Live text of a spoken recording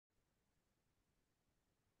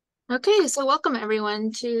Okay, so welcome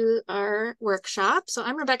everyone to our workshop. So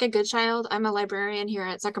I'm Rebecca Goodchild. I'm a librarian here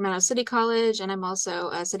at Sacramento City College, and I'm also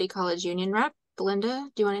a City College Union rep. Belinda,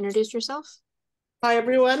 do you want to introduce yourself? Hi,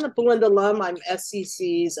 everyone. Belinda Lum. I'm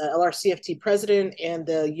SCC's LRCFT president and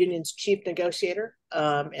the union's chief negotiator,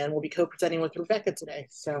 and we'll be co-presenting with Rebecca today.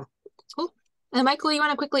 So, Cool. And Michael, you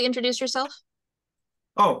want to quickly introduce yourself?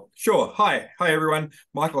 Oh, sure. Hi everyone.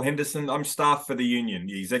 Michael Henderson. I'm staff for the union,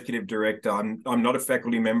 the executive director. I'm not a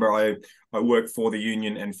faculty member. I work for the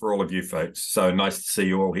union and for all of you folks. So nice to see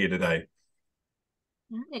you all here today.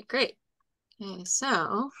 All right, great. Okay,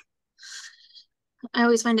 so I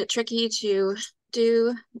always find it tricky to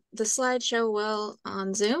do the slideshow well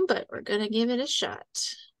on Zoom, but we're going to give it a shot.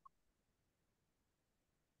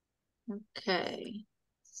 Okay.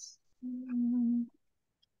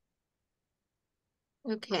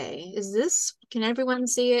 Okay, can everyone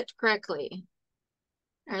see it correctly?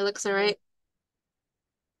 All right, looks all right.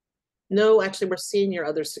 no, actually, we're seeing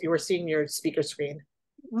your speaker screen.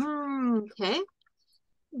 Okay,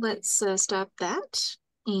 let's stop that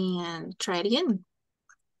and try it again.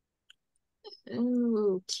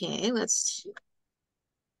 Okay, let's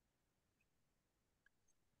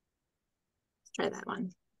try that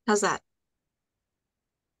one. How's that?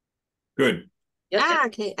 Good. Yep.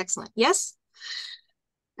 Okay, excellent. Yes?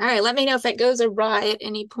 All right, let me know if it goes awry at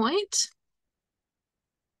any point.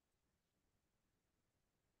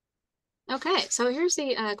 Okay, so here's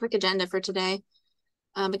the quick agenda for today.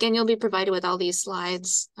 Again, you'll be provided with all these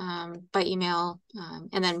slides by email,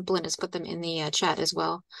 and then Belinda's put them in the chat as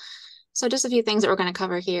well. So just a few things that we're going to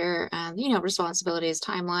cover here, responsibilities,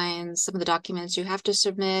 timelines, some of the documents you have to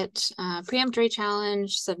submit, preemptory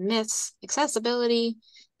challenge, submits, accessibility,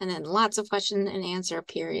 and then lots of question and answer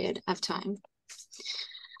period of time.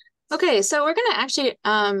 Okay, so we're going to actually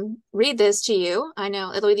read this to you. I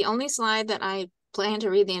know it'll be the only slide that I plan to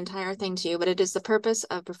read the entire thing to you, but it is the purpose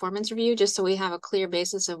of performance review, just so we have a clear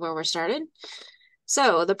basis of where we're started.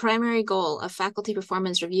 So the primary goal of faculty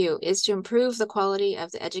performance review is to improve the quality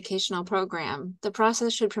of the educational program. The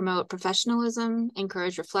process should promote professionalism,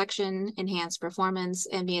 encourage reflection, enhance performance,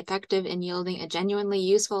 and be effective in yielding a genuinely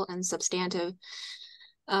useful and substantive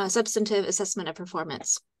assessment of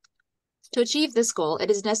performance. To achieve this goal, it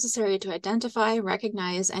is necessary to identify,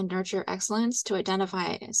 recognize, and nurture excellence, to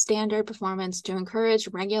identify standard performance, to encourage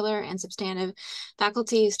regular and substantive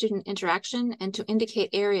faculty-student interaction, and to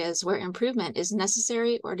indicate areas where improvement is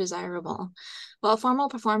necessary or desirable. While formal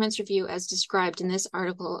performance review, as described in this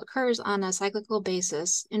article, occurs on a cyclical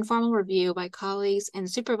basis, informal review by colleagues and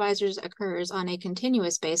supervisors occurs on a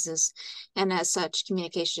continuous basis, and as such,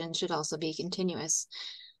 communication should also be continuous.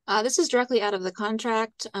 This is directly out of the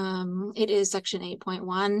contract. It is section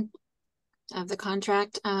 8.1 of the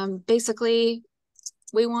contract. Basically,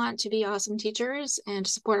 we want to be awesome teachers and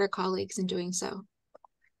to support our colleagues in doing so.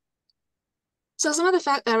 So some of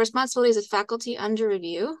the responsibilities of faculty under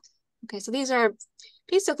review. Okay, so these are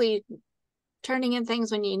basically turning in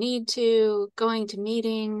things when you need to, going to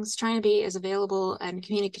meetings, trying to be as available and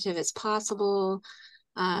communicative as possible,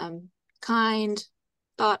 kind,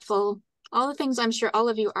 thoughtful, all the things I'm sure all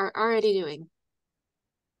of you are already doing.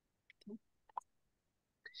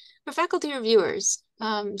 For faculty reviewers,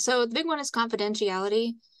 so the big one is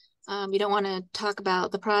confidentiality. You don't want to talk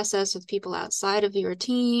about the process with people outside of your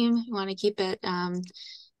team. You want to keep it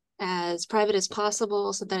as private as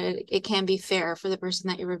possible so that it can be fair for the person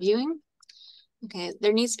that you're reviewing. Okay,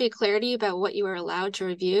 there needs to be clarity about what you are allowed to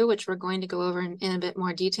review, which we're going to go over in a bit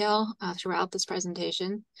more detail throughout this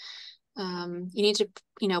presentation. You need to,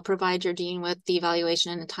 provide your dean with the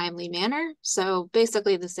evaluation in a timely manner. So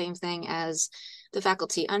basically the same thing as the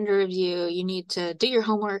faculty under review. You need to do your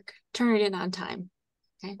homework, turn it in on time.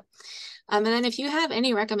 Okay. And then if you have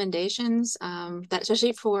any recommendations, that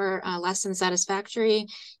especially for less than satisfactory,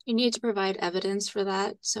 you need to provide evidence for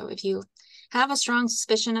that. So if you have a strong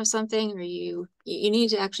suspicion of something, or you need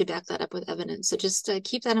to actually back that up with evidence. So just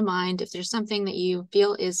keep that in mind. If there's something that you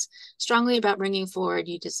feel is strongly about bringing forward,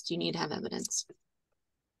 you need to have evidence.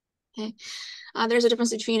 Okay. There's a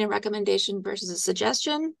difference between a recommendation versus a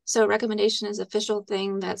suggestion. So a recommendation is an official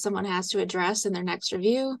thing that someone has to address in their next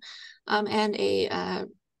review. And a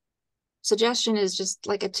suggestion is just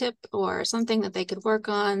like a tip or something that they could work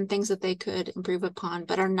on, things that they could improve upon,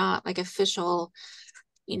 but are not like official,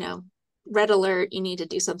 red alert, you need to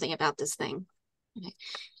do something about this thing. Okay.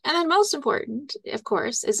 And then most important, of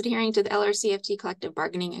course, is adhering to the LRCFT collective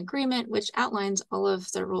bargaining agreement, which outlines all of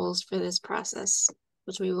the rules for this process,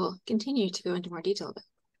 which we will continue to go into more detail about.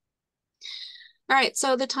 All right,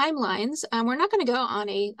 so the timelines, we're not going to go on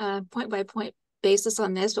a point-by-point basis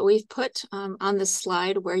on this, but we've put on this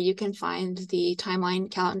slide where you can find the timeline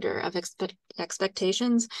calendar of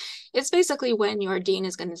expectations. It's basically when your dean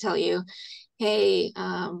is going to tell you, hey,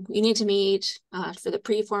 you need to meet for the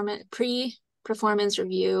pre-performance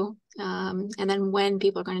review, and then when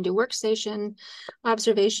people are going to do workstation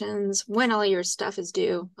observations, when all your stuff is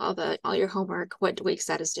due, all your homework, what weeks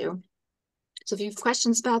that is due. So if you have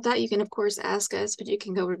questions about that, you can of course ask us, but you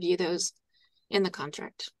can go review those in the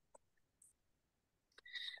contract.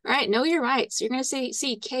 All right, know your rights. You're going to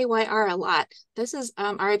see KYR a lot. This is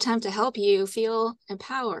our attempt to help you feel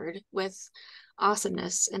empowered with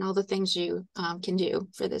awesomeness and all the things you can do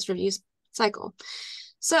for this review cycle.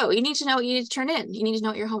 So you need to know what you need to turn in. You need to know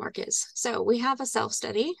what your homework is. So we have a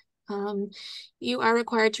self-study. You are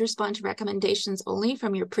required to respond to recommendations only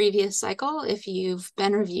from your previous cycle if you've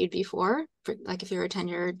been reviewed before, like if you're a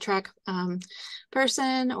tenure track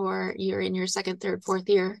person, or you're in your second, third, fourth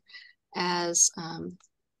year as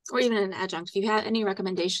or even an adjunct. If you have any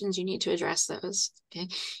recommendations, you need to address those. Okay,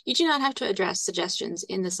 you do not have to address suggestions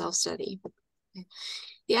in the self-study. Okay.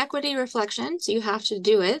 The equity reflection, so you have to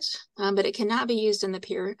do it, but it cannot be used in the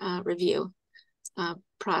peer review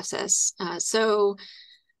process. So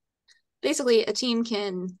basically, a team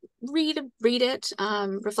can read it,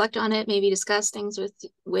 reflect on it, maybe discuss things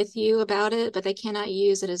with you about it, but they cannot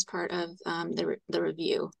use it as part of the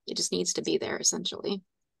review. It just needs to be there, essentially.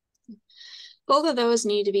 Both of those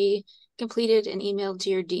need to be completed and emailed to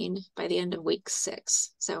your dean by the end of week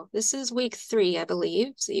 6. So this is week 3, I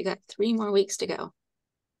believe. So you got 3 more weeks to go.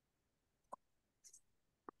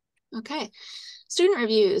 Okay, student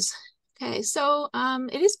reviews. Okay, so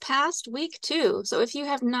it is past week 2. So if you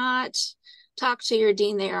have not talked to your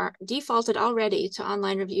dean, they are defaulted already to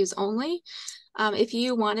online reviews only. If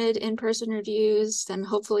you wanted in-person reviews, then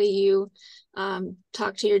hopefully you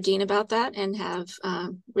talk to your dean about that and have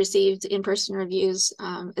received in-person reviews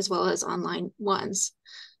as well as online ones.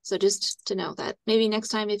 So just to know that maybe next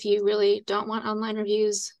time, if you really don't want online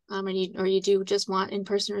reviews or you do just want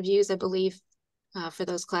in-person reviews, I believe for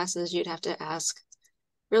those classes, you'd have to ask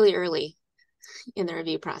really early in the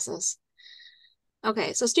review process.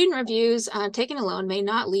 Okay, so student reviews taken alone may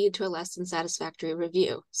not lead to a less than satisfactory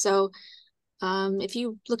review. So if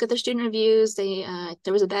you look at the student reviews,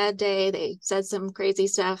 there was a bad day, they said some crazy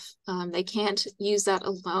stuff, they can't use that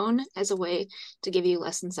alone as a way to give you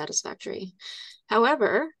less than satisfactory.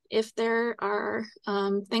 However, if there are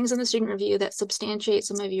things in the student review that substantiate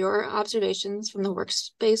some of your observations from the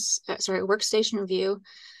workstation review,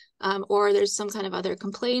 or there's some kind of other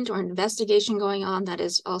complaint or investigation going on that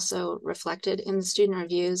is also reflected in the student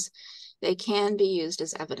reviews, they can be used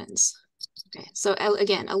as evidence. Okay, so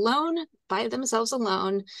again, alone, by themselves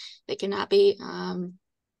alone, they cannot be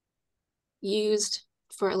used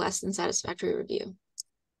for a less than satisfactory review.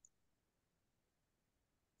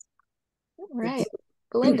 All right,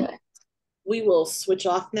 Belinda. We will switch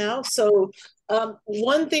off now. So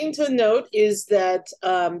one thing to note is that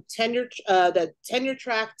tenure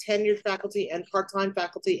track, tenured faculty, and part-time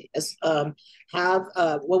faculty have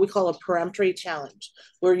what we call a peremptory challenge,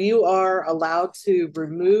 where you are allowed to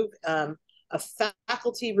remove a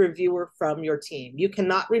faculty reviewer from your team. You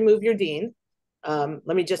cannot remove your dean. Let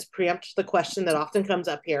me just preempt the question that often comes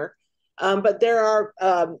up here. But there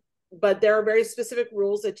are very specific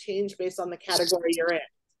rules that change based on the category you're in.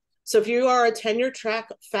 So if you are a tenure track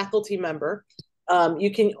faculty member,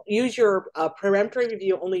 you can use your peremptory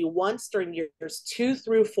review only once during years 2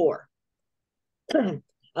 through 4.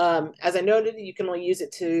 As I noted, you can only use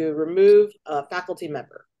it to remove a faculty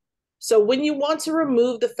member. So when you want to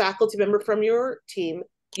remove the faculty member from your team,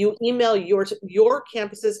 you email your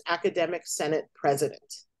campus's academic senate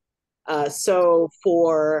president. So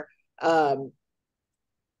for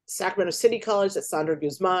Sacramento City College, that's Sandra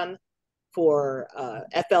Guzman. For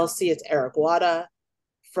FLC, it's Eric Wada.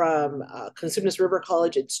 From Consumnes River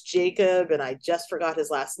College, it's Jacob, and I just forgot his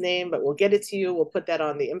last name, but we'll get it to you. We'll put that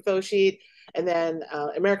on the info sheet. And then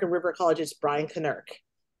American River College, it's Brian Knurk.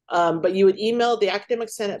 But you would email the academic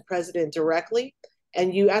senate president directly,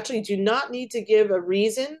 and you actually do not need to give a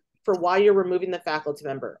reason for why you're removing the faculty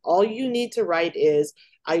member. All you need to write is,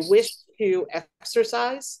 I wish to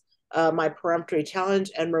exercise my peremptory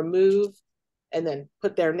challenge and remove, and then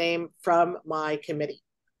put their name from my committee.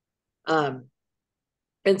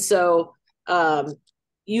 And so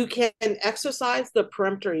you can exercise the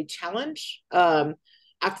peremptory challenge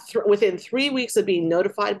within 3 weeks of being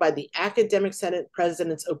notified by the academic senate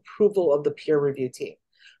president's approval of the peer review team.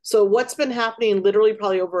 So what's been happening literally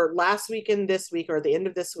probably over last week and this week, or the end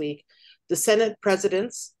of this week, the senate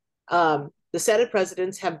presidents have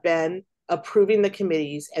been approving the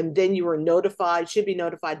committees, and then you were notified, should be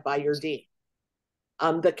notified by your dean.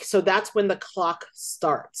 So that's when the clock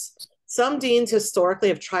starts. Some deans historically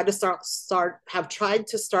have tried to start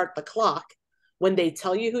the clock when they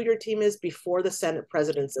tell you who your team is before the Senate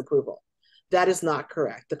president's approval. That is not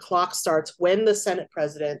correct. The clock starts when the Senate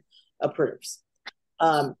president approves.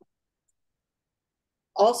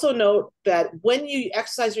 Also note that when you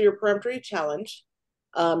exercise your peremptory challenge,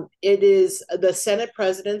 it is the Senate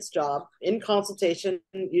president's job, in consultation,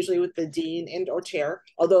 usually with the dean and or chair,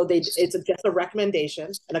 although it's just a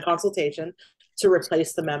recommendation and a consultation, to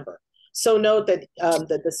replace the member. So note that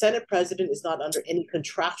that the Senate president is not under any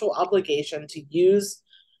contractual obligation to use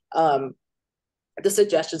the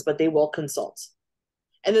suggestions, but they will consult.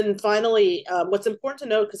 And then finally, what's important to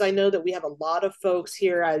note, because I know that we have a lot of folks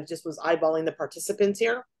here, I just was eyeballing the participants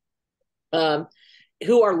here,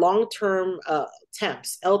 who are long-term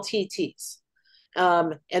temps, LTTs,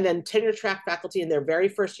 and then tenure track faculty in their very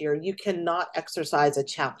first year, you cannot exercise a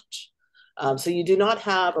challenge. So you do not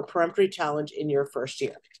have a peremptory challenge in your first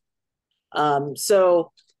year.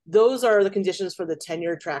 So those are the conditions for the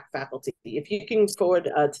tenure track faculty. If you can forward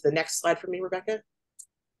to the next slide for me, Rebecca.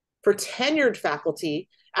 For tenured faculty,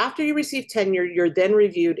 after you receive tenure, you're then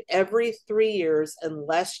reviewed every 3 years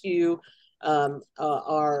unless you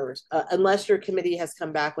unless your committee has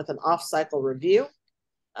come back with an off-cycle review,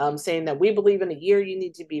 saying that we believe in a year you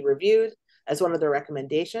need to be reviewed as one of their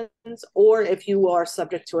recommendations, or if you are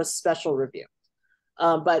subject to a special review.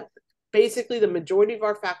 But basically, the majority of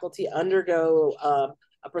our faculty undergo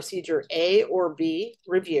a procedure A or B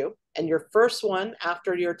review, and your first one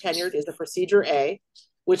after you're tenured is a procedure A,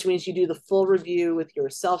 which means you do the full review with your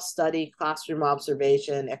self-study, classroom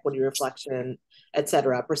observation, equity reflection,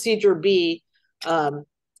 etc. Procedure B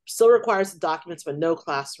still requires the documents, but no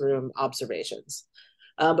classroom observations.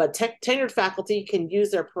 But tenured faculty can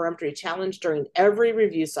use their peremptory challenge during every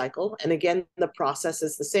review cycle. And again, the process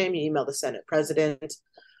is the same. You email the Senate president.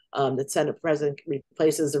 The Senate president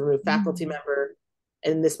replaces the removed faculty member.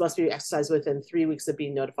 And this must be exercised within 3 weeks of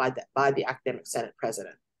being notified by the academic Senate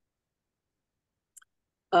president.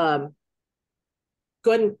 Go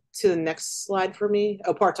ahead to the next slide for me.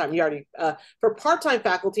 Oh, part-time, you already, for part-time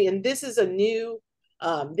faculty, and this is new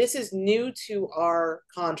to our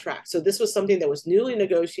contract. So this was something that was newly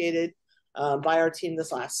negotiated by our team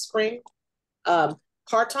this last spring.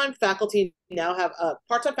 Part-time faculty now have,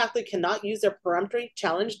 part-time faculty cannot use their peremptory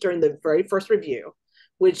challenge during the very first review,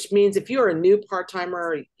 which means if you're a new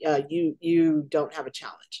part-timer, you don't have a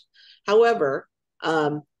challenge. However,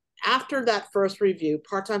 after that first review,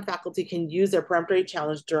 part-time faculty can use their peremptory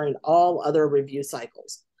challenge during all other review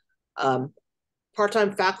cycles.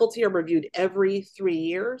 Part-time faculty are reviewed every 3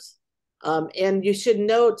 years. And you should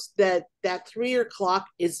note that that 3-year clock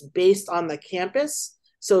is based on the campus.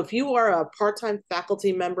 So if you are a part-time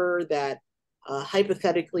faculty member that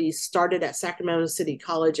hypothetically started at Sacramento City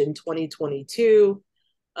College in 2022,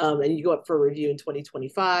 and you go up for review in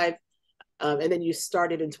 2025, and then you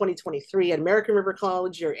started in 2023 at American River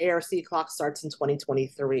College, your ARC clock starts in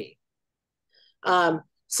 2023.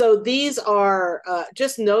 So these are,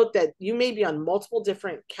 just note that you may be on multiple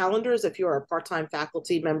different calendars if you are a part-time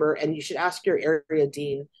faculty member, and you should ask your area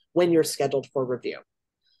dean when you're scheduled for review.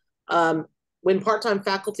 When part-time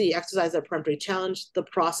faculty exercise their peremptory challenge, the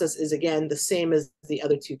process is again the same as the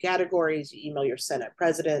other two categories. You email your Senate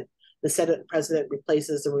president. The Senate president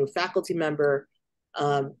replaces the removed faculty member.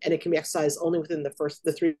 And it can be exercised only within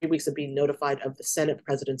the 3 weeks of being notified of the Senate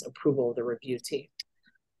president's approval of the review team.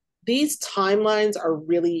 These timelines are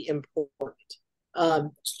really important.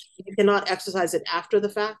 You cannot exercise it after the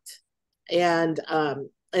fact. And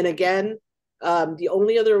again, the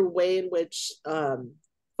only other way in which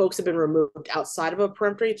folks have been removed outside of a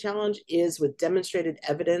peremptory challenge is with demonstrated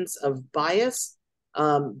evidence of bias.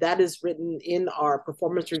 That is written in our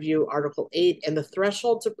performance review, Article 8, and the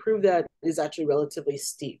threshold to prove that is actually relatively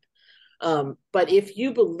steep. But if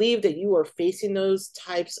you believe that you are facing those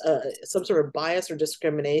types of some sort of bias or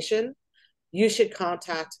discrimination, you should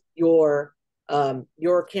contact your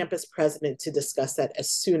campus president to discuss that as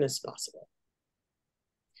soon as possible.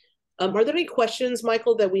 Are there any questions,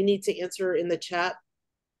 Michael, that we need to answer in the chat?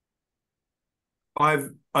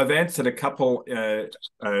 I've answered a couple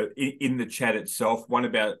in the chat itself. One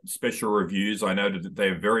about special reviews. I noted that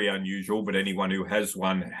they're very unusual, but anyone who has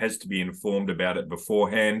one has to be informed about it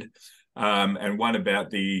beforehand. And one about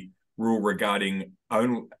the rule regarding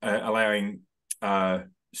allowing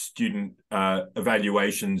student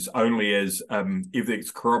evaluations only as if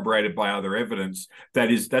it's corroborated by other evidence.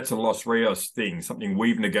 That's a Los Rios thing, something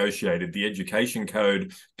we've negotiated. The Education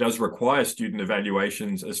Code does require student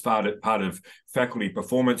evaluations as part of faculty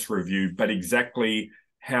performance review, but exactly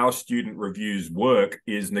how student reviews work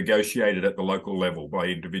is negotiated at the local level by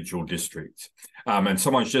individual districts. And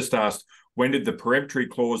someone's just asked, when did the peremptory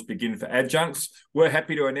clause begin for adjuncts? We're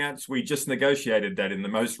happy to announce we just negotiated that in the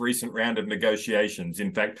most recent round of negotiations.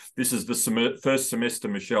 In fact, this is the first semester,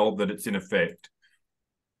 Michelle, that it's in effect.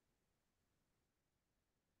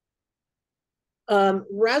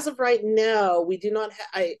 As of right now, we do not.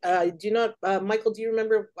 I do not. Michael, do you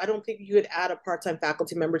remember? I don't think you could add a part-time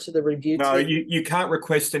faculty member to the review No, team. you can't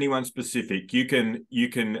request anyone specific. You can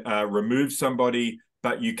remove somebody,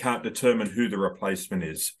 but you can't determine who the replacement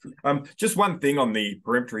is. Just one thing on the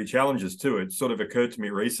peremptory challenges too. It sort of occurred to me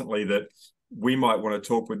recently that we might want to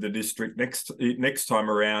talk with the district next time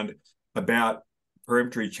around about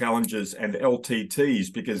peremptory challenges and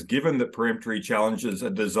LTTs, because given that peremptory challenges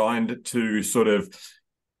are designed to sort of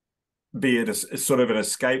be a sort of an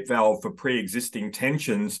escape valve for pre-existing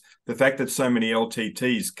tensions, the fact that so many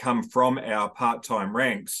LTTs come from our part-time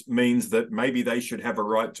ranks means that maybe they should have a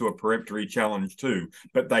right to a peremptory challenge too,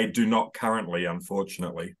 but they do not currently,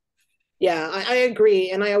 unfortunately. Yeah, I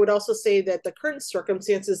agree. And I would also say that the current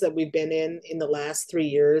circumstances that we've been in the last 3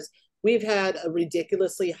 years, we've had a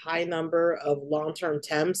ridiculously high number of long-term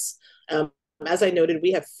temps. As I noted,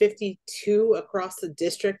 we have 52 across the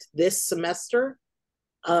district this semester.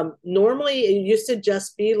 Normally, it used to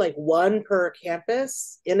just be like one per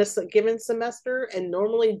campus in a given semester, and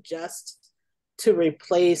normally just to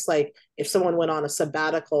replace, like, if someone went on a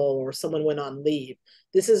sabbatical or someone went on leave.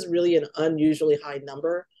 This is really an unusually high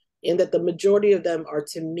number, in that the majority of them are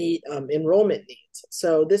to meet enrollment needs.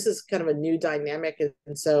 So this is kind of a new dynamic,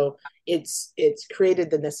 and so it's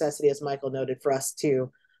created the necessity, as Michael noted, for us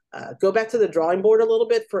to go back to the drawing board a little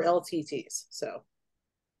bit for LTTs. So,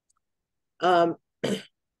 but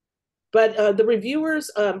the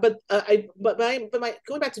reviewers, but my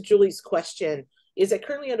going back to Julie's question is that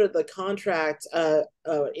currently under the contract,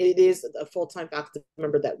 it is a full-time faculty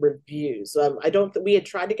member that reviews. We had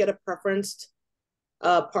tried to get a preferenced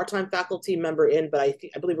part-time faculty member in, but I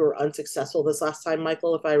believe we were unsuccessful this last time,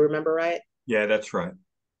 Michael, if I remember right. Yeah, that's right.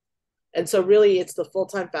 And so really it's the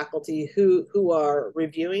full-time faculty who are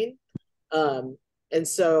reviewing. And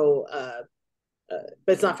so,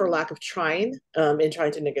 but it's not for lack of trying in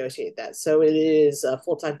trying to negotiate that. So it is a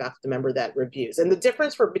full-time faculty member that reviews. And the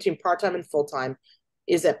difference between part-time and full-time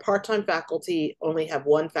is that part-time faculty only have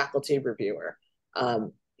one faculty reviewer.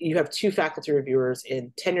 You have two faculty reviewers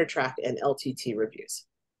in tenure track and LTT reviews.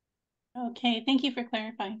 Okay, thank you for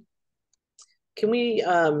clarifying. Can we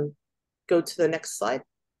go to the next slide?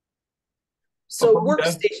 So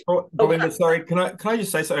workstation. Belinda, sorry, can I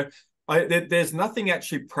just say so? There's nothing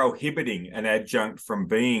actually prohibiting an adjunct from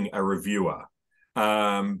being a reviewer,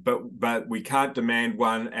 but we can't demand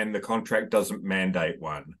one, and the contract doesn't mandate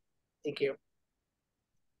one. Thank you.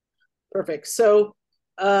 Perfect. So,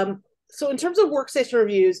 so in terms of workstation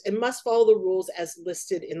reviews, it must follow the rules as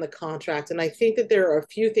listed in the contract, and I think that there are a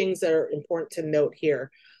few things that are important to note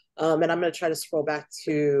here. And I'm going to try to scroll back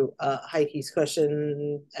to Heiki's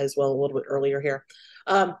question as well a little bit earlier here.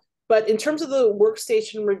 But in terms of the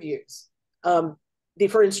workstation reviews,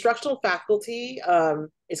 for instructional faculty,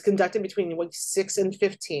 is conducted between week 6 and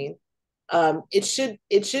 15.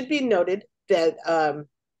 It should be noted that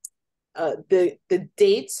the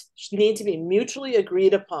dates need to be mutually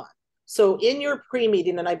agreed upon. So in your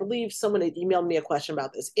pre-meeting, and I believe someone had emailed me a question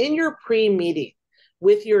about this, in your pre-meeting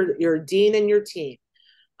with your dean and your team,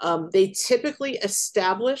 they typically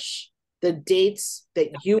establish the dates that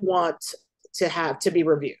you want to have to be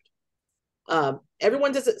reviewed.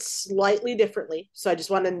 Everyone does it slightly differently. So I just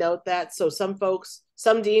want to note that. So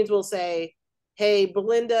some deans will say, hey,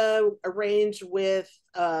 Belinda, arrange with,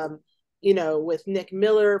 with Nick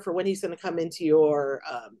Miller for when he's going to come into your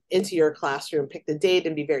classroom, pick the date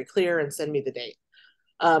and be very clear and send me the date.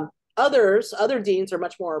 Other deans are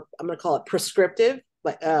much more, I'm going to call it prescriptive,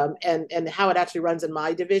 but, and how it actually runs in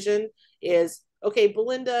my division is, okay,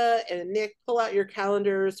 Belinda and Nick, pull out your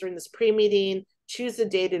calendars during this pre-meeting, choose the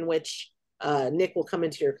date in which Nick will come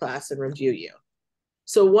into your class and review you.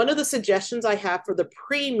 So one of the suggestions I have for the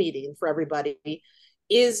pre-meeting for everybody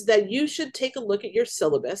is that you should take a look at your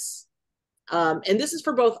syllabus. And this is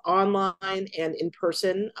for both online and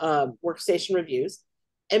in-person workstation reviews,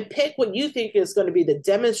 and pick what you think is going to be the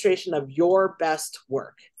demonstration of your best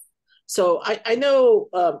work. So I know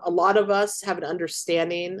a lot of us have an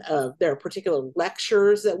understanding of there are particular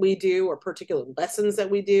lectures that we do or particular lessons that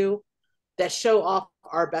we do that show off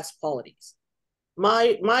our best qualities.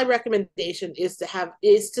 My recommendation is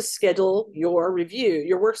to schedule your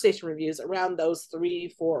workstation reviews around those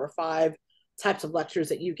 3, 4, or 5 types of lectures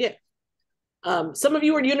that you give. Some of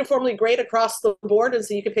you are uniformly great across the board, and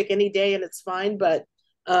so you can pick any day and it's fine, but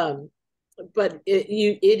But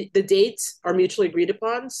the dates are mutually agreed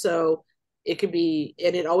upon, so it could be,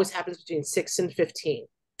 and it always happens between 6 and 15.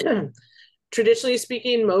 Traditionally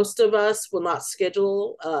speaking, most of us will not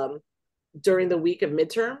schedule during the week of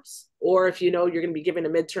midterms, or if you know you're going to be giving a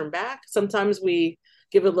midterm back, sometimes we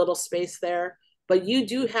give a little space there, but you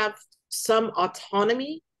do have some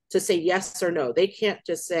autonomy to say yes or no. They can't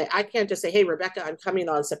just say, I can't just say, hey, Rebecca, I'm coming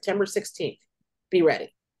on September 16th. Be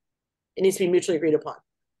ready. It needs to be mutually agreed upon.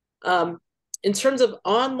 In terms of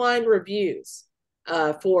online reviews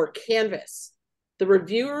for Canvas, the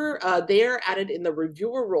reviewer, they are added in the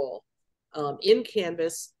reviewer role in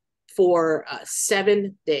Canvas for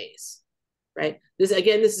 7 days, right? This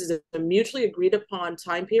is a mutually agreed upon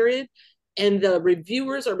time period, and the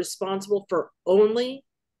reviewers are responsible for only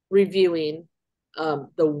reviewing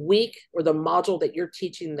the week or the module that you're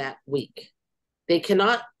teaching that week. They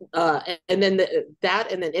cannot, and then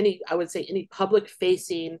I would say any public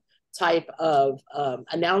facing type of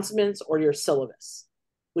announcements or your syllabus,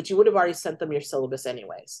 which you would have already sent them your syllabus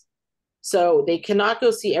anyways. So they cannot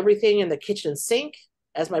go see everything in the kitchen sink,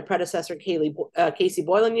 as my predecessor Casey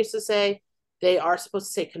Boylan used to say. They are supposed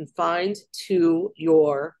to stay confined to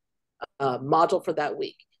your module for that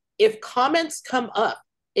week. If comments come up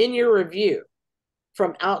in your review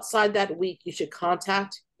from outside that week, you should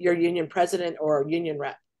contact your union president or union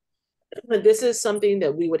rep. This is something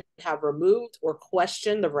that we would have removed or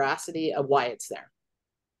question the veracity of why it's there.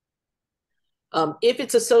 If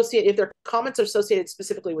their comments are associated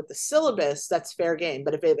specifically with the syllabus, that's fair game.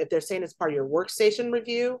 But if they're saying it's part of your workstation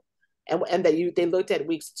review, and that they looked at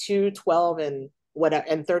weeks 2, 12, and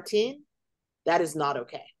 13, that is not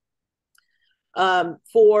okay.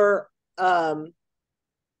 For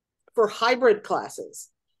hybrid classes,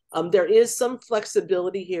 there is some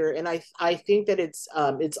flexibility here, and I think that it's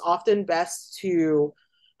often best to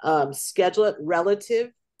schedule it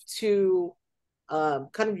relative to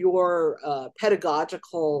kind of your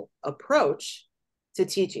pedagogical approach to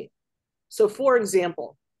teaching. So, for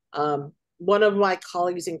example, one of my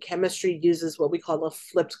colleagues in chemistry uses what we call a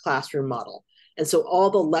flipped classroom model, and so all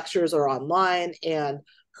the lectures are online, and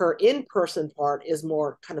her in-person part is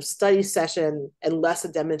more kind of study session and less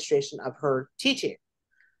a demonstration of her teaching.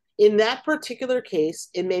 In that particular case,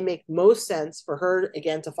 it may make most sense for her,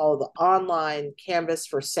 again, to follow the online Canvas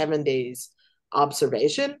for 7 days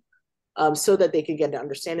observation, so that they can get an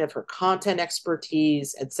understanding of her content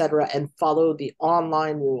expertise, et cetera, and follow the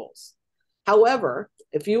online rules. However,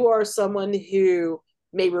 if you are someone who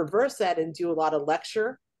may reverse that and do a lot of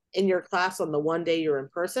lecture in your class on the one day you're in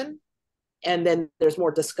person, and then there's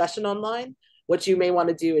more discussion online, what you may want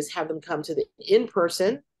to do is have them come to the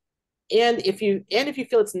in-person. And if you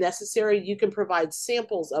feel it's necessary, you can provide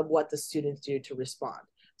samples of what the students do to respond.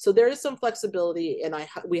 So there is some flexibility, and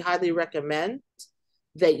we highly recommend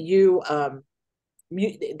that you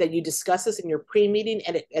discuss this in your pre-meeting,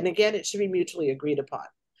 and again, it should be mutually agreed upon.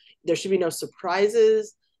 There should be no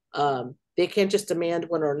surprises. They can't just demand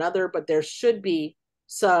one or another, but there should be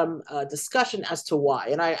some discussion as to why.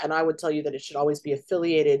 And I would tell you that it should always be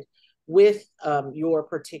affiliated with your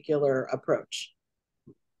particular approach.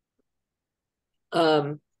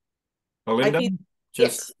 Belinda,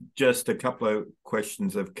 yes. just a couple of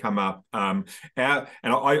questions have come up. I'd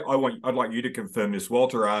like you to confirm this.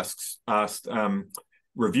 Walter asked,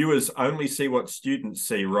 reviewers only see what students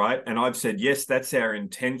see, right? And I've said, yes, that's our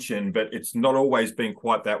intention, but it's not always been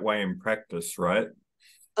quite that way in practice, right?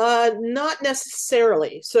 Not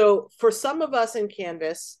necessarily. So for some of us in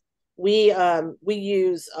Canvas, we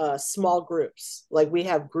use small groups, like we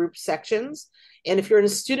have group sections. And if you're in a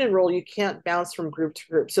student role, you can't bounce from group to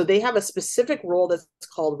group. So they have a specific role that's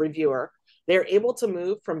called reviewer. They're able to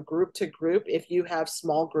move from group to group if you have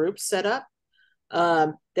small groups set up.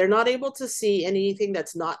 They're not able to see anything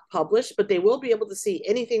that's not published, but they will be able to see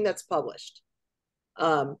anything that's published.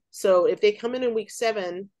 So if they come in week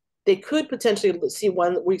 7, they could potentially see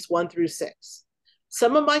weeks 1 through 6.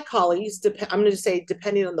 Some of my colleagues, I'm going to say,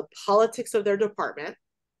 depending on the politics of their department,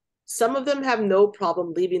 some of them have no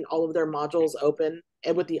problem leaving all of their modules open,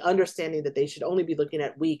 and with the understanding that they should only be looking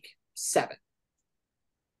at week 7.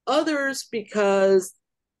 Others, because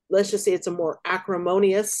let's just say it's a more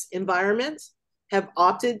acrimonious environment, have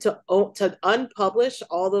opted to unpublish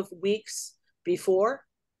all the weeks before,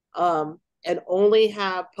 and only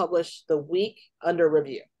have published the week under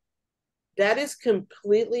review. That is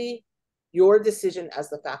completely your decision as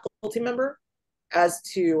the faculty member as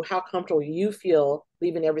to how comfortable you feel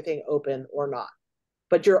leaving everything open or not.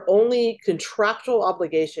 But your only contractual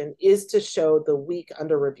obligation is to show the week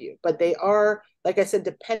under review. But they are, like I said,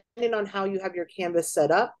 depending on how you have your Canvas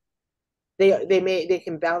set up, they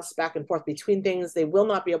can bounce back and forth between things. They will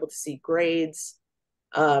not be able to see grades.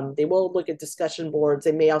 They will look at discussion boards.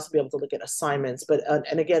 They may also be able to look at assignments, but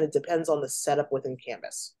and again, it depends on the setup within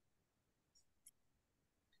Canvas.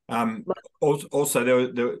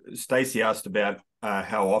 Also, Stacey asked about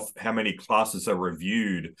how many classes are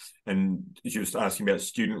reviewed, and she was asking about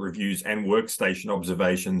student reviews and workstation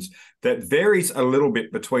observations. That varies a little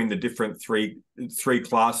bit between the different three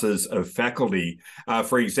classes of faculty.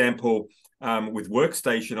 For example, with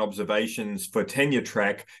workstation observations for tenure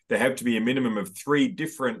track, there have to be a minimum of three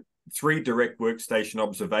direct workstation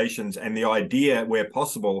observations, and the idea, where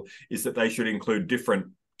possible, is that they should include different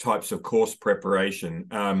types of course preparation.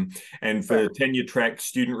 And for tenure track,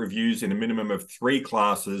 student reviews in a minimum of 3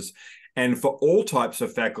 classes. And for all types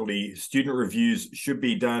of faculty, student reviews should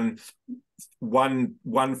be done one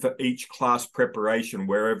for each class preparation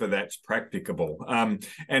wherever that's practicable. And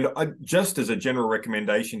just as a general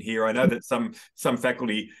recommendation here, I know that some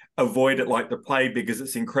faculty avoid it like the plague because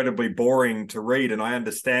it's incredibly boring to read, and I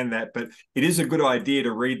understand that, but it is a good idea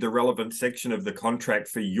to read the relevant section of the contract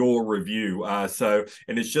for your review. And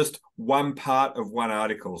it's just one part of one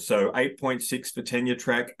article. So 8.6 for tenure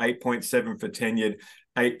track, 8.7 for tenured,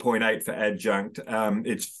 8.8 for adjunct.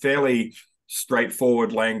 It's fairly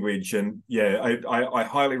straightforward language, and I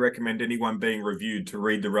highly recommend anyone being reviewed to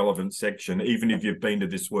read the relevant section, even if you've been to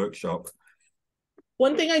this workshop.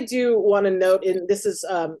 One thing I do want to note, and this is,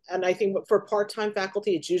 and I think for part-time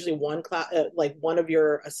faculty, it's usually one class, like one of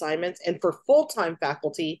your assignments, and for full-time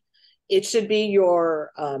faculty, it should be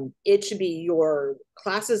your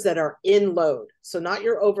classes that are in load. So not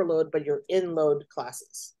your overload, but your in load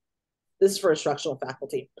classes. This is for instructional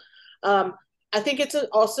faculty. I think it's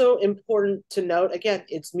also important to note, again,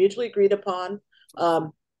 it's mutually agreed upon.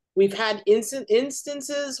 We've had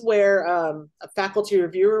instances where a faculty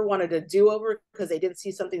reviewer wanted a do-over because they didn't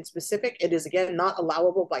see something specific. It is, again, not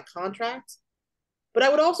allowable by contract. But I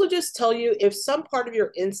would also just tell you, if some part of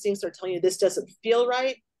your instincts are telling you this doesn't feel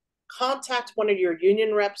right, contact one of your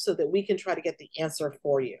union reps so that we can try to get the answer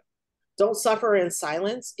for you. Don't suffer in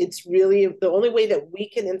silence. It's really the only way that we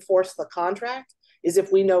can enforce the contract is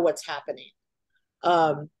if we know what's happening.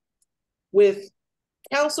 With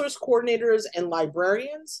counselors, coordinators, and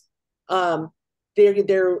librarians,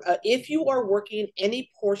 if you are working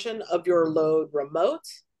any portion of your load remote,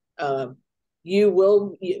 part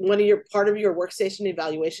of your workstation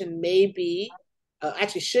evaluation may be,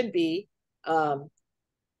 actually should be,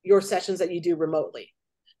 your sessions that you do remotely.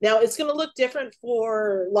 Now, it's going to look different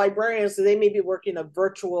for librarians, so they may be working a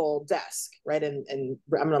virtual desk, right? And I'm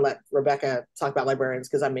going to let Rebecca talk about librarians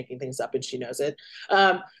because I'm making things up and she knows it.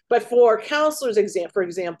 But for counselors, for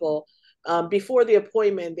example, before the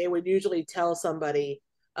appointment, they would usually tell somebody,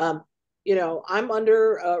 I'm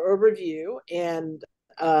under a review, and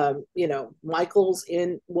Michael's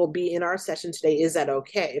will be in our session today. Is that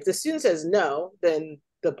okay? If the student says no, then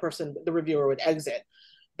the reviewer would exit.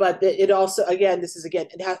 But it also, again,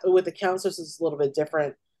 with the counselors, it's a little bit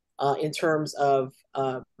different in terms of,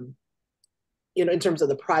 in terms of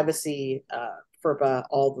the privacy, FERPA,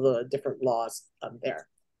 all the different laws there.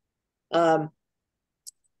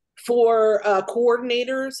 For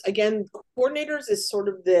coordinators, again, coordinators is sort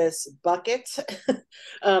of this bucket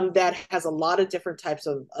that has a lot of different types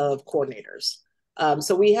of coordinators.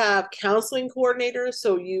 So we have counseling coordinators,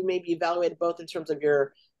 so you may be evaluated both in terms of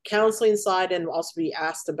your counseling side and also be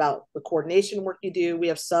asked about the coordination work you do. We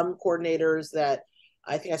have some coordinators that,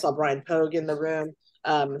 I think I saw Brian Pogue in the room,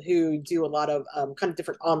 who do a lot of kind of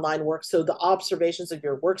different online work. So the observations of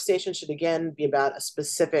your workstation should, again, be about a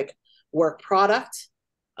specific work product.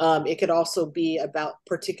 It could also be about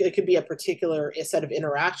it could be a particular set of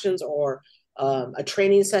interactions or a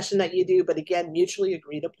training session that you do, but again, mutually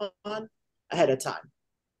agreed upon ahead of time.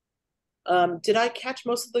 Did I catch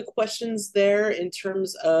most of the questions there in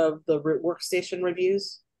terms of the workstation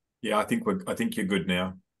reviews? Yeah, I think you're good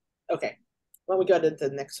now. Okay. Well, we go to the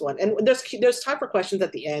next one, and there's time for questions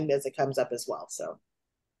at the end as it comes up as well. So.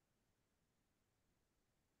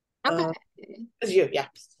 Okay. Yeah.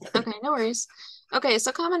 Okay, no worries. Okay,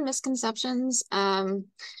 so common misconceptions.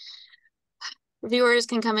 Reviewers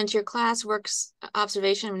can come into your class, works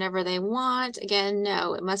observation whenever they want. Again,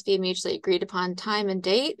 no, it must be a mutually agreed upon time and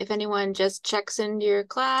date. If anyone just checks into your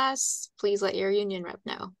class, please let your union rep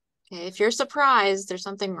know. Okay, if you're surprised, there's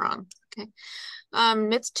something wrong. Okay.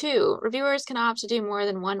 Myth 2, reviewers can opt to do more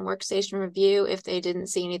than one workstation review if they didn't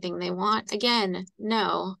see anything they want. Again,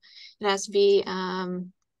 no, it has to be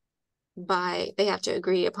they have to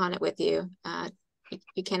agree upon it with you.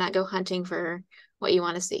 You cannot go hunting for what you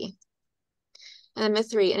want to see. And then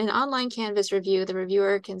myth 3, in an online Canvas review, the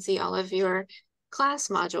reviewer can see all of your class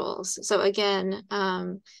modules. So again,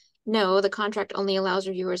 no, the contract only allows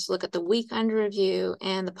reviewers to look at the week under review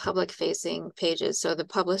and the public facing pages. So the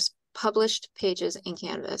published pages in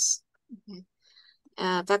Canvas. Okay.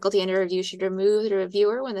 Faculty under review should remove the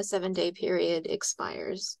reviewer when the 7-day period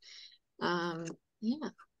expires. Yeah,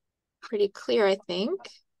 pretty clear, I think.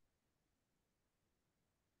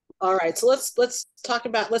 All right, so let's talk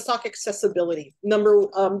accessibility.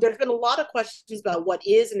 There's been a lot of questions about what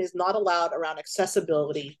is and is not allowed around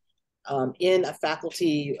accessibility in a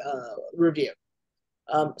faculty review.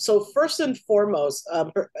 So first and foremost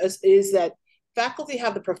is that faculty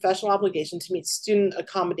have the professional obligation to meet student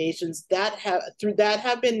accommodations that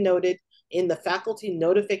have been noted in the faculty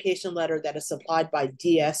notification letter that is supplied by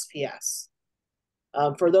DSPS.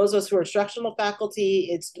 For those of us who are instructional faculty,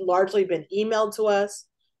 it's largely been emailed to us.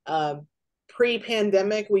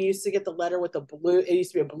 Pre-pandemic, we used to get the letter with it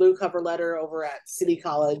used to be a blue cover letter over at City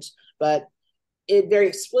College, but it very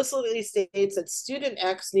explicitly states that student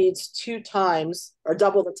X needs 2 times or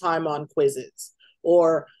double the time on quizzes,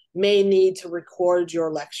 or may need to record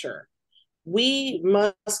your lecture. We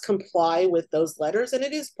must comply with those letters, and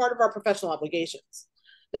it is part of our professional obligations.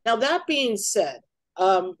 Now, that being said,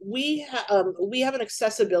 we have an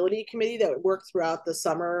accessibility committee that worked throughout the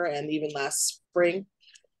summer and even last spring.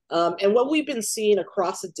 And what we've been seeing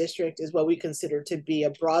across the district is what we consider to be a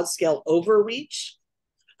broad scale overreach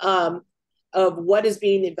of what is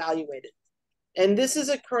being evaluated. And this is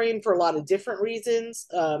occurring for a lot of different reasons.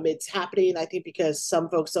 It's happening, I think, because some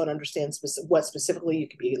folks don't understand what specifically you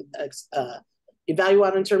could be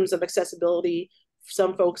evaluated in terms of accessibility.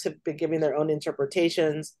 Some folks have been giving their own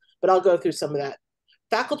interpretations, but I'll go through some of that.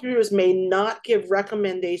 Faculty reviewers may not give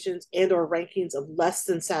recommendations and or rankings of less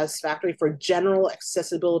than satisfactory for general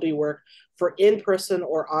accessibility work for in-person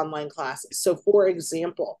or online classes. So for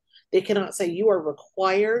example, they cannot say you are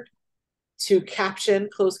required to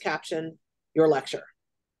closed caption your lecture.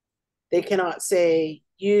 They cannot say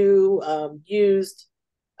you used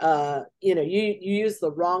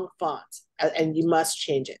the wrong font and you must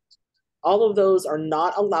change it. All of those are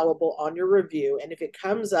not allowable on your review. And if it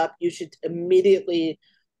comes up, you should immediately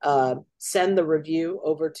send the review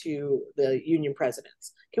over to the union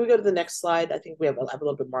presidents. Can we go to the next slide? I think we have a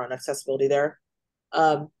little bit more on accessibility there.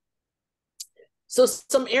 So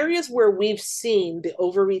some areas where we've seen the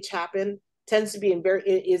overreach happen tends to be in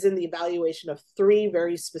the evaluation of 3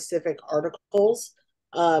 very specific articles.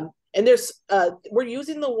 And we're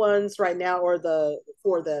using the ones right now, or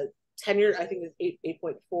for the tenure, I think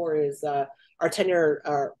 8.4 is our tenure,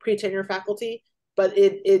 our pre-tenure faculty, but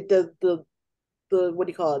the what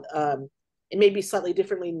do you call it? It may be slightly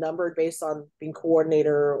differently numbered based on being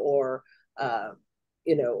coordinator or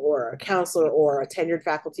or a counselor or a tenured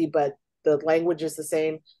faculty, but the language is the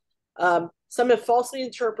same. Some have falsely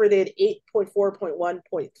interpreted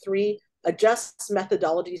 8.4.1.3 adjusts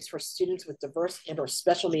methodologies for students with diverse and or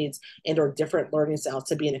special needs and or different learning styles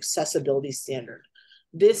to be an accessibility standard.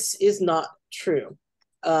 This is not true.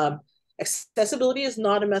 Accessibility is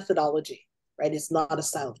not a methodology, right? It's not a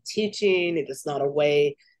style of teaching. It is not a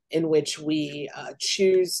way in which we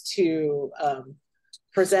choose to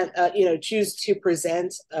present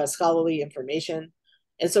scholarly information.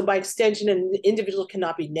 And so by extension, an individual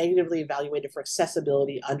cannot be negatively evaluated for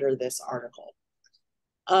accessibility under this article.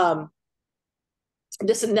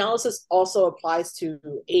 This analysis also applies to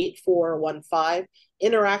 8415,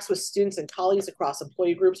 interacts with students and colleagues across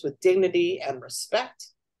employee groups with dignity and respect,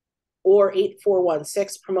 or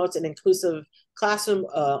 8416, promotes an inclusive classroom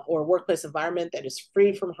or workplace environment that is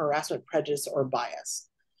free from harassment, prejudice, or bias.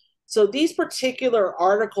 So these particular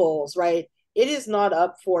articles, right, it is not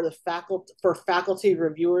up for faculty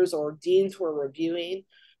reviewers or deans who are reviewing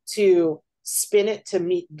to spin it to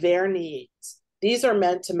meet their needs. These are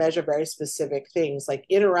meant to measure very specific things like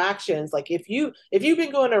interactions. Like if you've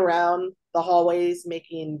been going around the hallways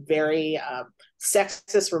making very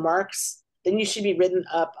sexist remarks, then you should be written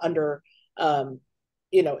up under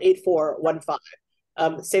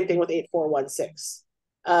 8415. Same thing with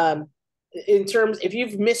 8416. In terms, if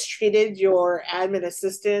you've mistreated your admin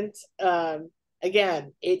assistant,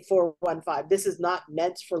 again, 8415, this is not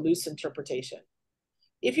meant for loose interpretation.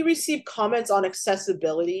 If you receive comments on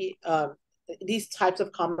accessibility, these types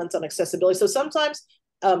of comments on accessibility, so sometimes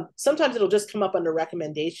it'll just come up under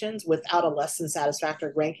recommendations without a less than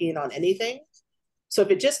satisfactory ranking on anything. So if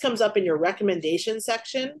it just comes up in your recommendation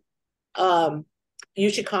section, you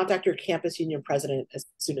should contact your campus union president as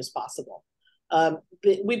soon as possible.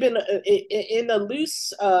 We've been in a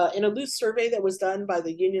loose survey that was done by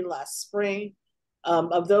the union last spring.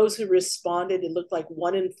 Of those who responded, it looked like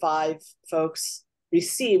 1 in 5 folks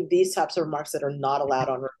received these types of remarks that are not allowed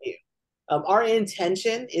on review. Our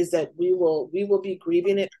intention is that we will be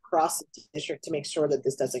grieving it across the district to make sure that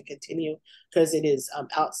this doesn't continue, because it is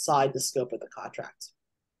outside the scope of the contract.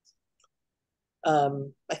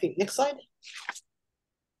 I think next slide.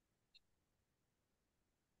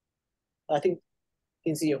 I think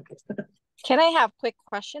it's you. Can I have a quick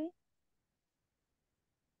question?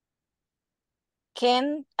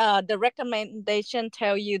 Can the recommendation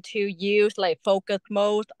tell you to use like focus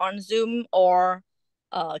mode on Zoom, or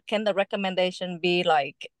can the recommendation be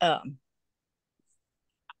like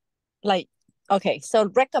okay, so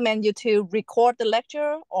recommend you to record the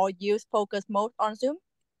lecture or use focus mode on Zoom?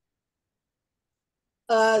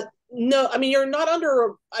 No, I mean, you're not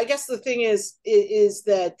under, I guess the thing is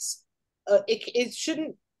that it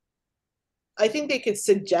shouldn't, I think they could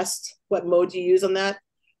suggest what mode you use on that.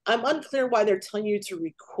 I'm unclear why they're telling you to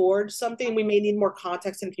record something. We may need more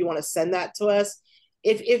context, and if you want to send that to us.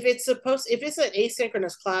 If it's an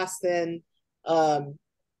asynchronous class, then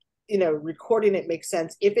recording it makes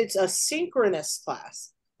sense. If it's a synchronous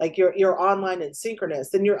class, like you're online and synchronous,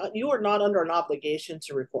 then you are not under an obligation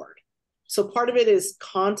to record. So part of it is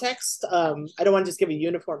context. I don't want to just give a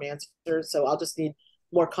uniform answer, so I'll just need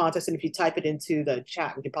more context. And if you type it into the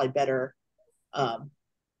chat, we can probably better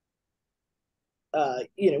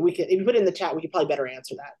we can, if you put it in the chat, we can probably better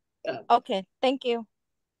answer that. Okay, thank you.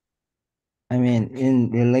 I mean,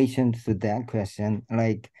 in relation to that question,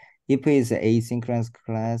 like if it's an asynchronous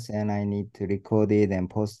class and I need to record it and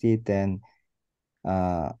post it, then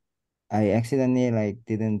I accidentally like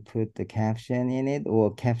didn't put the caption in it,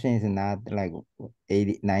 or caption is not like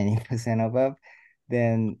 90% above,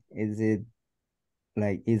 then is it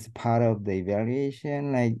like it's part of the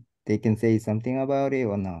evaluation? Like they can say something about it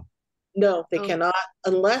or no? No, they cannot,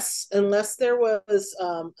 unless there was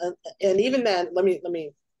and even then, let me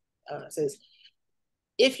say this.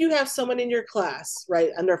 If you have someone in your class, right,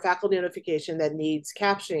 under faculty notification that needs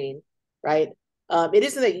captioning, right, it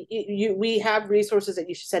isn't that we have resources that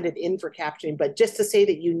you should send it in for captioning, but just to say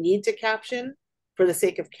that you need to caption for the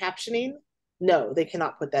sake of captioning, no, they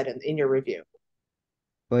cannot put that in your review.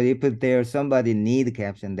 But if there's somebody need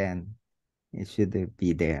caption, then it should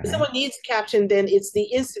be there. If someone needs caption, then it's the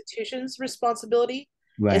institution's responsibility.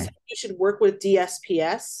 Right. And so you should work with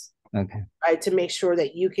DSPS, okay, right, to make sure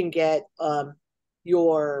that you can get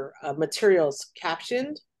your materials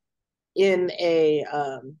captioned in a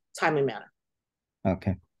timely manner.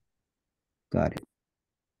 Okay, got it.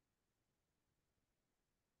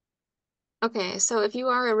 Okay, so if you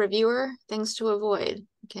are a reviewer, things to avoid.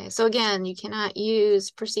 Okay, so again, you cannot use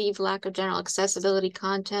perceived lack of general accessibility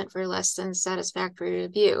content for less than satisfactory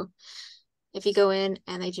review. If you go in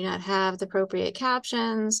and they do not have the appropriate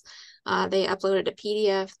captions, they uploaded a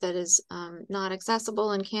PDF that is not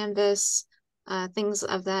accessible in Canvas, things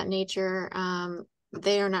of that nature,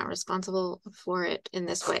 they are not responsible for it in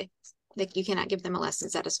this way. Like, you cannot give them a less than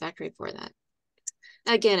satisfactory for that.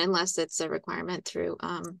 Again, unless it's a requirement through,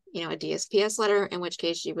 a DSPS letter, in which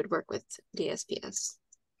case you would work with DSPS.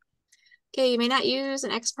 Okay, you may not use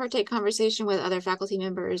an ex parte conversation with other faculty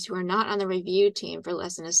members who are not on the review team for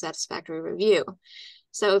less than a satisfactory review.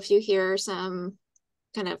 So if you hear some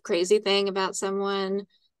kind of crazy thing about someone,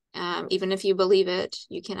 even if you believe it,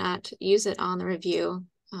 you cannot use it on the review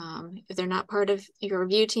if they're not part of your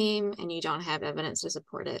review team and you don't have evidence to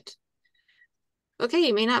support it. Okay,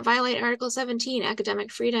 you may not violate Article 17,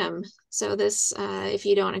 academic freedom. So this, if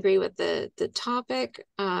you don't agree with the topic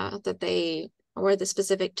that they, or the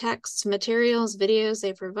specific texts, materials, videos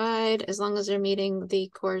they provide, as long as they're meeting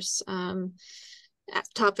the course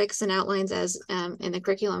topics and outlines as in the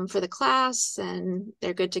curriculum for the class, and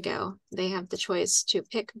they're good to go. They have the choice to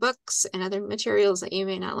pick books and other materials that you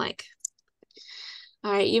may not like.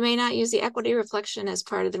 All right, you may not use the equity reflection as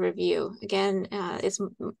part of the review. Again, it's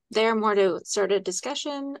there more to start a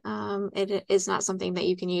discussion. It is not something that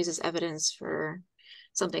you can use as evidence for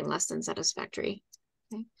something less than satisfactory.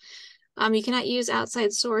 Okay. You cannot use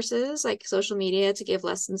outside sources like social media to give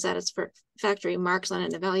less than satisfactory marks on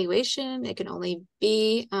an evaluation. It can only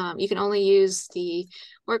be, you can only use the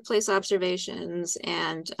workplace observations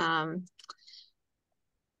and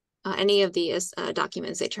any of the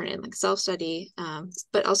documents they turn in, like self-study,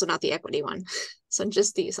 but also not the equity one. So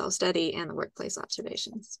just the self-study and the workplace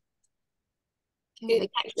observations. Okay.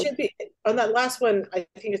 It should be, on that last one, I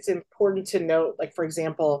think it's important to note, like, for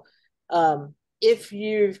example, if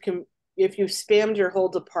you've spammed your whole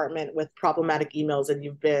department with problematic emails and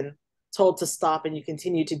you've been told to stop and you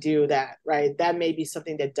continue to do that, right? That may be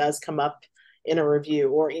something that does come up in a review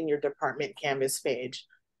or in your department Canvas page.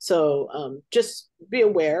 So just be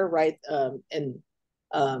aware, right? And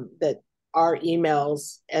that our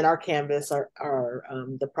emails and our Canvas are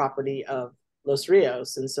the property of Los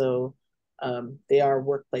Rios, and so they are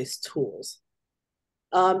workplace tools.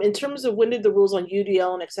 In terms of when did the rules on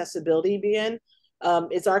UDL and accessibility begin,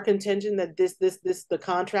 it's our contention that the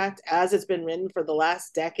contract, as it's been written for the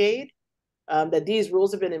last decade, that these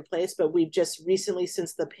rules have been in place, but we've just recently,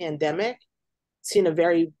 since the pandemic, seen a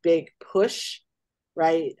very big push,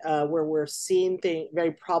 right, where we're seeing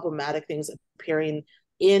very problematic things appearing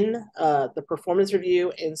in the performance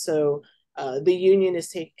review, and so the union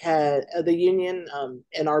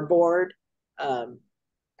and our board,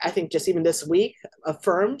 I think just even this week,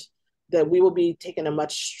 affirmed that we will be taking a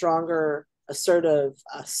much stronger, assertive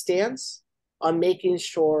stance on making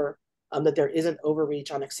sure that there isn't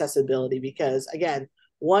overreach on accessibility, because again,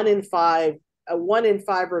 1 in 5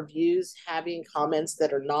 reviews having comments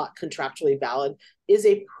that are not contractually valid is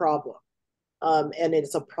a problem. And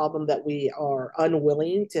it's a problem that we are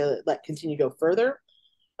unwilling to let continue to go further.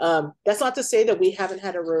 That's not to say that we haven't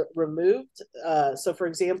had it removed. So for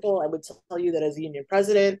example, I would tell you that as a union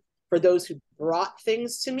president, for those who brought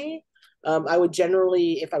things to me, I would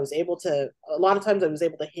generally, if I was able to, a lot of times I was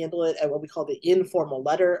able to handle it at what we call the informal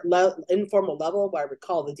level, where I would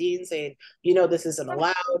call the dean saying, this isn't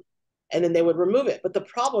allowed, and then they would remove it. But the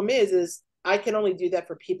problem is I can only do that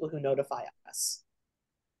for people who notify us,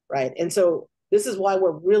 right? And so this is why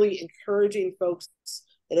we're really encouraging folks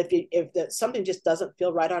that if something just doesn't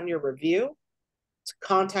feel right on your review, to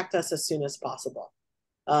contact us as soon as possible.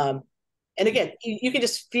 And again, you can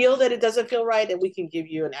just feel that it doesn't feel right, and we can give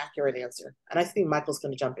you an accurate answer. And I think Michael's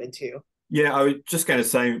going to jump in too. Yeah, I was just going to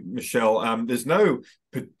say, Michelle, there's no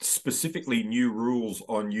specifically new rules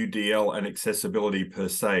on UDL and accessibility per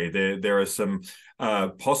se. There are some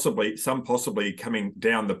possibly coming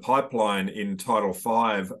down the pipeline in Title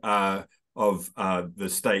V of the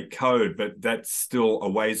state code, but that's still a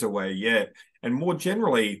ways away yet. And more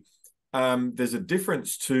generally, there's a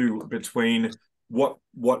difference between what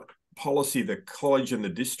policy the college and the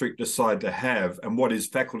district decide to have and what is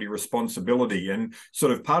faculty responsibility. And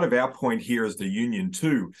sort of part of our point here as the union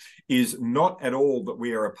too is not at all that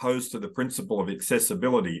we are opposed to the principle of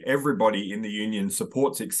accessibility. Everybody in the union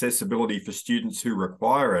supports accessibility for students who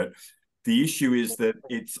require it. The issue is that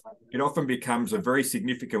it often becomes a very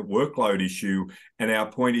significant workload issue, and our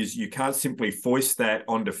point is you can't simply foist that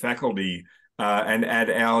onto faculty and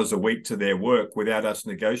add hours a week to their work without us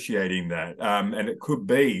negotiating that. And it could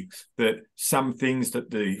be that some things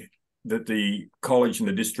that the college and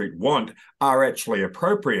the district want are actually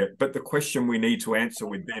appropriate, but the question we need to answer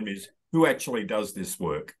with them is, who actually does this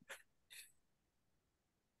work?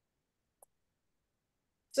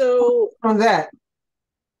 So on that.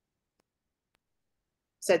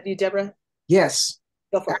 Is that you, Deborah? Yes,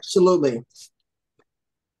 absolutely.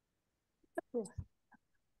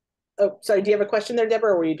 Oh, sorry. Do you have a question there,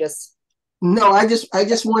 Deborah, or were you just? No, I just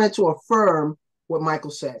wanted to affirm what Michael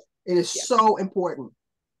said. It is so important.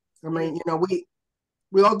 I mean,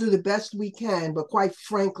 we all do the best we can, but quite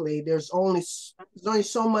frankly, there's only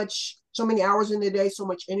so many hours in the day, so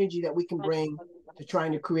much energy that we can bring to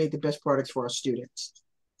trying to create the best products for our students.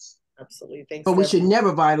 Absolutely. Thanks. But we should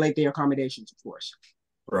never violate their accommodations, of course.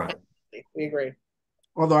 Right. We agree.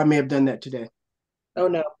 Although I may have done that today. Oh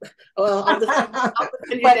no. Well,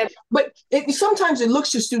 but sometimes it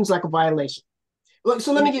looks to students like a violation. Look,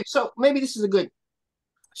 so maybe this is a good.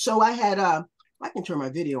 So I had I can turn my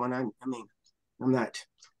video on. I'm not.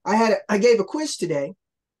 I gave a quiz today,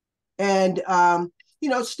 and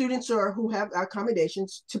students who have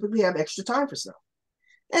accommodations typically have extra time for stuff,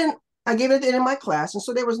 and I gave it in my class, and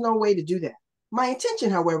so there was no way to do that. My intention,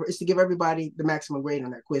 however, is to give everybody the maximum grade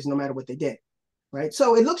on that quiz, no matter what they did. Right.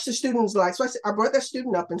 So it looks to students like, so I brought that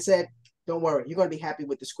student up and said, don't worry, you're going to be happy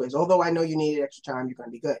with this quiz. Although I know you needed extra time, you're going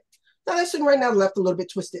to be good. Now that student right now left a little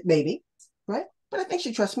bit twisted, maybe, right? But I think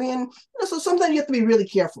she trusts me. And so sometimes you have to be really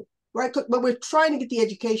careful, right? But we're trying to get the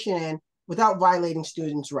education in without violating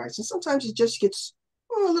students' rights. And sometimes it just gets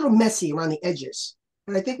a little messy around the edges.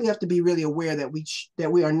 And I think we have to be really aware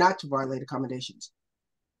that we are not to violate accommodations.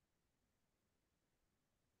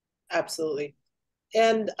 Absolutely.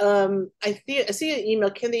 And I see an email.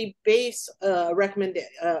 Can they base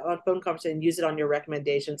on phone conversation and use it on your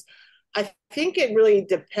recommendations? I think it really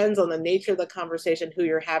depends on the nature of the conversation, who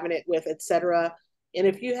you're having it with, etc. And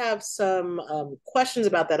if you have some questions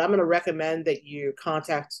about that, I'm going to recommend that you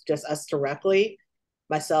contact just us directly,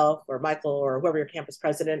 myself or Michael or whoever your campus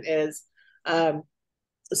president is,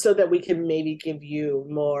 so that we can maybe give you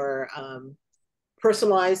more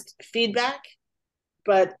personalized feedback.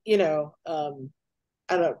 But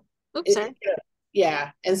I don't know. Oops, sorry.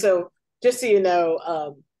 Yeah. And so just so you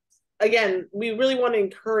know, again, we really want to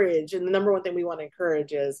encourage, and the number one thing we want to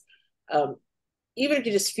encourage is, even if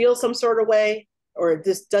you just feel some sort of way, or it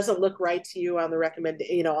just doesn't look right to you on the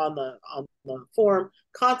on the form,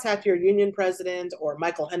 contact your union president or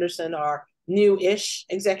Michael Henderson, our new-ish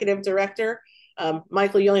executive director.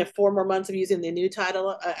 Michael, you only have 4 more months of using the new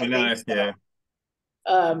title. I know, think, so. Yeah.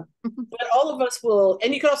 But all of us will,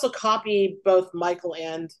 and you can also copy both Michael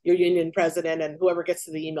and your union president, and whoever gets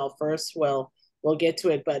to the email first will get to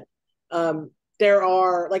it. But there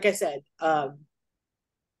are, like I said,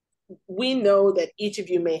 we know that each of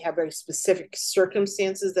you may have very specific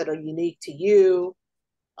circumstances that are unique to you,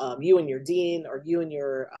 you and your dean, or you and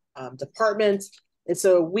your department. And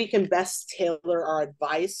so we can best tailor our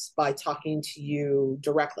advice by talking to you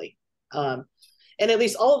directly. And at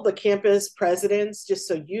least all of the campus presidents, just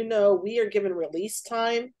so you know, we are given release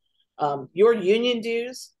time. Your union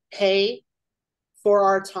dues pay for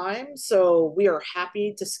our time. So we are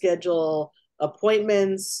happy to schedule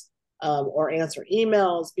appointments or answer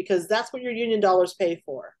emails, because that's what your union dollars pay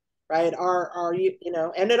for, right?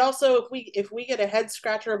 And it also, if we get a head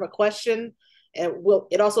scratcher of a question,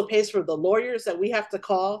 it also pays for the lawyers that we have to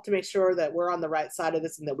call to make sure that we're on the right side of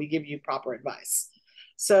this and that we give you proper advice.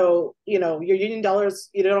 So, your union dollars,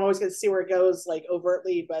 you don't always get to see where it goes, like,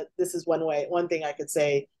 overtly, but this is one thing I could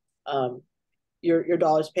say. Your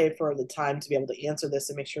dollars pay for the time to be able to answer this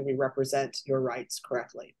and make sure we represent your rights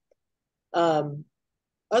correctly. Why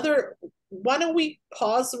don't we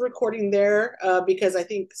pause the recording there, because I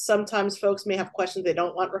think sometimes folks may have questions they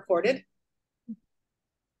don't want recorded.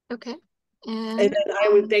 Okay. And then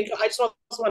I just want